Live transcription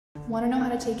Want to know how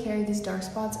to take care of these dark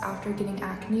spots after getting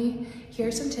acne? Here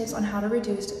are some tips on how to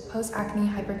reduce post-acne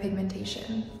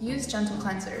hyperpigmentation. Use gentle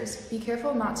cleansers. Be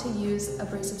careful not to use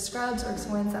abrasive scrubs or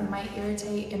exfoliants that might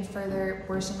irritate and further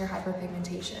worsen your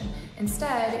hyperpigmentation.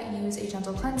 Instead, use a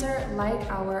gentle cleanser like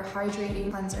our hydrating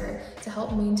cleanser to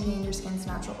help maintain your skin's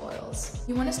natural oils.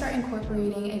 You want to start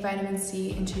incorporating a vitamin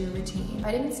C into your routine.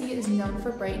 Vitamin C is known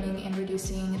for brightening and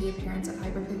reducing the appearance of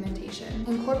hyperpigmentation.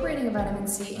 Incorporating a vitamin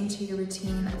C into your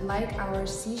routine, like our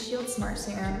C Shield Smart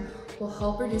Serum, will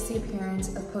help reduce the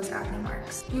appearance of post-acne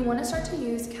marks. You want to start to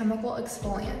use chemical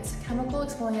exfoliants. Chemical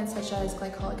exfoliants such as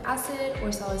glycolic acid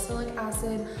or salicylic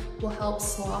acid will help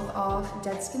slough off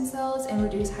dead skin cells and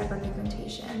reduce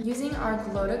hyperpigmentation. Using our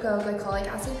Glow to Go glycolic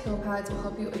acid peel pads will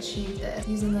help you achieve this,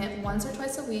 using it once or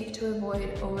twice a week to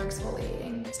avoid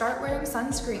overexfoliating. Start wearing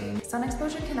sunscreen. Sun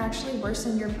exposure can actually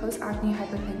worsen your post-acne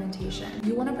hyperpigmentation.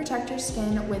 You want to protect your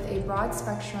skin with a broad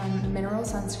spectrum mineral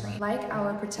sunscreen, like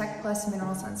our Protect Plus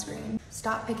mineral sunscreen.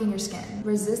 Stop picking your skin.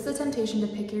 Resist the temptation to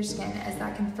pick your skin, as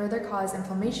that can further cause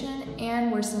inflammation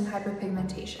and worsen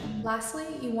hyperpigmentation. Lastly,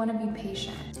 you want to be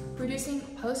patient. Reducing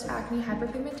post-acne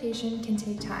hyperpigmentation can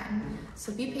take time,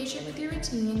 so be patient with your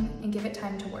routine and give it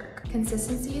time to work.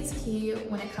 Consistency is key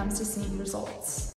when it comes to seeing results.